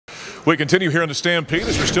We continue here in the Stampede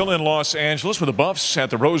as we're still in Los Angeles with the Buffs at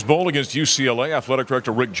the Rose Bowl against UCLA. Athletic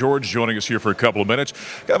Director Rick George joining us here for a couple of minutes.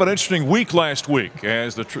 Kind of an interesting week last week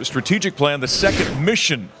as the strategic plan, the second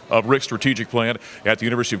mission of Rick's strategic plan at the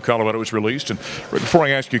University of Colorado was released. And Rick, before I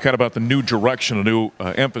ask you kind of about the new direction, the new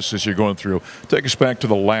emphasis you're going through, take us back to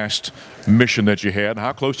the last mission that you had.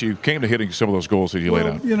 How close you came to hitting some of those goals that you laid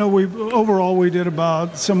out? You know, overall we did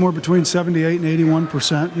about somewhere between 78 and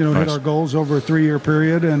 81%. You know, nice. Hit our goals over a 3-year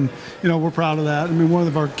period, and you know, we're proud of that. I mean, one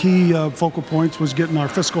of our key focal points was getting our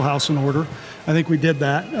fiscal house in order. I think we did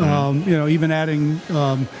that. You know, even adding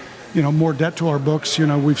you know, more debt to our books, you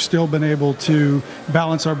know, we've still been able to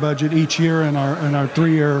balance our budget each year in our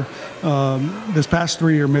 3-year this past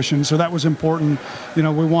 3-year mission. So that was important. You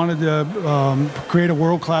know, we wanted to create a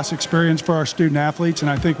world-class experience for our student athletes, and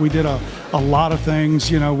I think we did a lot of things.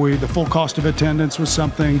 You know, the full cost of attendance was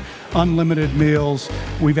something, unlimited meals.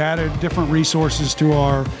 We've added different resources to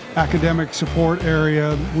our academic support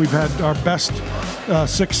area. We've had our best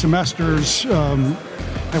 6 semesters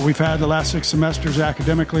that we've had. The last 6 semesters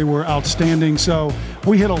academically were outstanding. So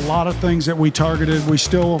we hit a lot of things that we targeted. We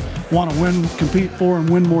still want to compete for and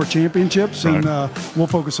win more championships, and we'll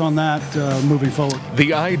focus on that moving forward.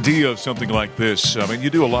 The idea of something like this, I mean, you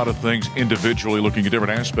do a lot of things individually looking at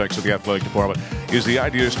different aspects of the athletic department. Is the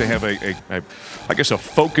idea is to have I guess, a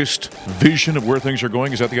focused vision of where things are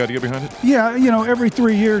going? Is that the idea behind it? Yeah, you know, every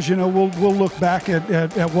 3 years, you know, we'll look back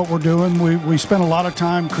at what we're doing. We spent a lot of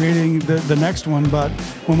time creating the next one, but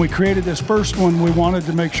when we created this first one, we wanted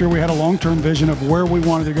to make sure we had a long-term vision of where we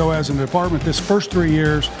wanted to go as a department. This first 3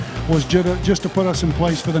 years was just to put us in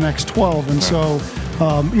place for the next 12. And so,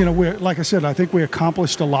 you know, like I said, I think we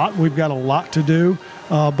accomplished a lot. We've got a lot to do,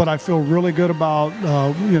 but I feel really good about,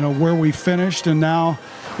 you know, where we finished, and now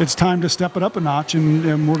it's time to step it up a notch,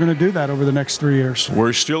 and we're going to do that over the next 3 years.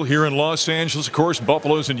 We're still here in Los Angeles, of course.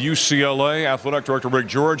 Buffalo's in UCLA. Athletic Director Rick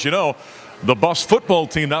George, you know, the Buffs football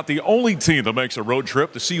team, not the only team that makes a road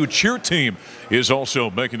trip. The CU cheer team is also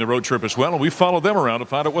making the road trip as well, and we follow them around to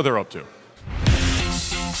find out what they're up to.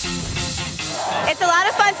 It's a lot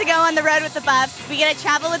of fun to go on the road with the Buffs. We get to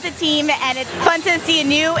travel with the team, and it's fun to see a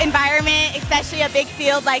new environment, especially a big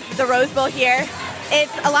field like the Rose Bowl here.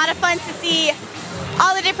 It's a lot of fun to see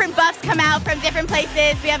all the different Buffs come out from different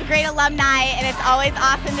places. We have great alumni, and it's always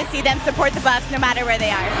awesome to see them support the Buffs no matter where they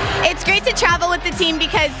are. It's great to travel with the team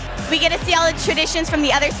because we get to see all the traditions from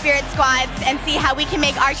the other Spirit squads and see how we can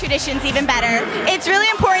make our traditions even better. It's really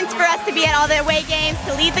important for us to be at all the away games,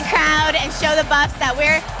 to lead the crowd and show the Buffs that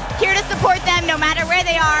we're here to support them no matter where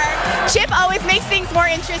they are. Chip always makes things more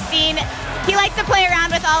interesting. He likes to play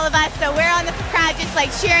around with all of us, so we're on the crowd just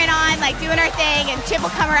like cheering on, like doing our thing, and Chip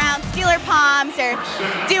will come around, steal our palms, or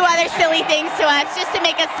do other silly things to us just to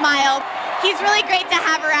make us smile. He's really great to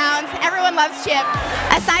have around. Everyone loves Chip.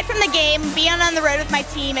 Aside from the game, being on the road with my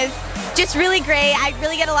team is just really great. I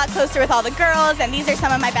really get a lot closer with all the girls, and these are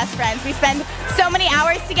some of my best friends. We spend so many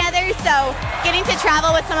hours together, so getting to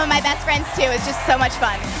travel with some of my best friends too is just so much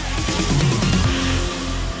fun.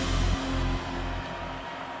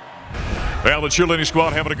 Well, the cheerleading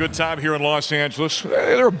squad having a good time here in Los Angeles.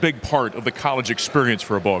 They're a big part of the college experience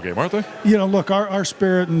for a ball game, aren't they? You know, look, our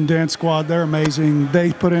Spirit and dance squad, they're amazing.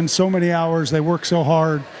 They put in so many hours. They work so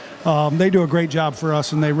hard. They do a great job for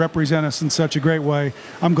us, and they represent us in such a great way.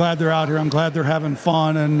 I'm glad they're out here. I'm glad they're having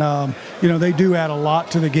fun, and you know, they do add a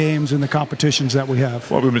lot to the games and the competitions that we have.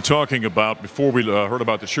 Well, we've been talking about, before we heard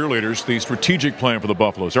about the cheerleaders, the strategic plan for the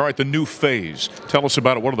Buffaloes. All right, the new phase. Tell us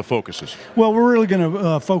about it. What are the focuses? Well, we're really going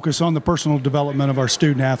to focus on the personal development of our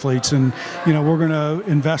student athletes, and you know, we're going to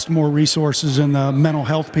invest more resources in the mental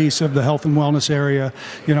health piece of the health and wellness area.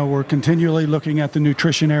 You know, we're continually looking at the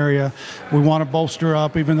nutrition area. We want to bolster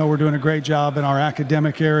up, even though we're doing a great job in our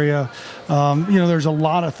academic area. You know, there's a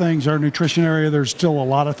lot of things. Our nutrition area, there's still a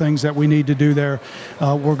lot of things that we need to do there.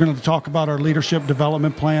 We're going to talk about our leadership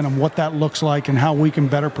development plan and what that looks like and how we can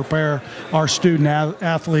better prepare our student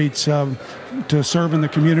athletes to serve in the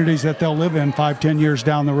communities that they'll live in 5-10 years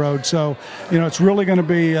down the road. So, you know, it's really going to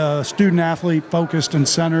be student athlete focused and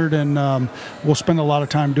centered, and we'll spend a lot of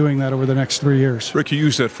time doing that over the next 3 years. Rick, you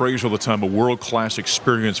use that phrase all the time, a world-class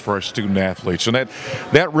experience for our student athletes, and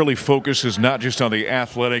that really focuses not just on the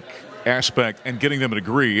athletic aspect and getting them a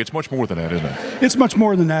degree. It's much more than that, isn't it? It's much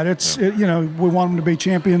more than that. It's you know, we want them to be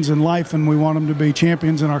champions in life, and we want them to be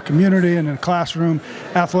champions in our community and in the classroom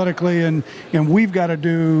athletically, and we've got to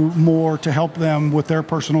do more to help them with their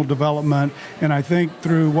personal development. And I think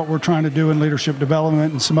through what we're trying to do in leadership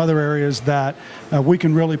development and some other areas that we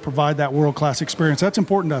can really provide that world-class experience. That's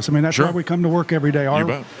important to us. I mean, that's why we come to work every day.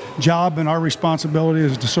 Our job and our responsibility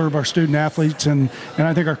is to serve our student athletes, and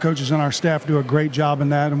I think our coaches and our staff do a great job in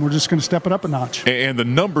that, and we're just going to step it up a notch. And the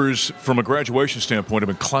numbers from a graduation standpoint have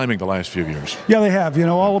been climbing the last few years. Yeah, they have. You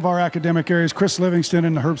know, all of our academic areas, Chris Livingston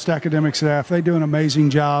and the Herbst academic staff, they do an amazing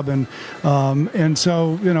job. And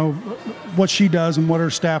so, you know, what she does and what her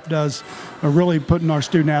staff does are really putting our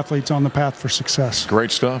student athletes on the path for success. Great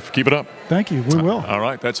stuff. Keep it up. Thank you. We will. All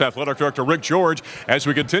right. That's Athletic Director Rick George. As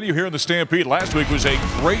we continue here in the Stampede, last week was a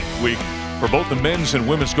great week for both the men's and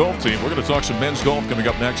women's golf team. We're going to talk some men's golf coming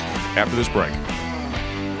up next after this break.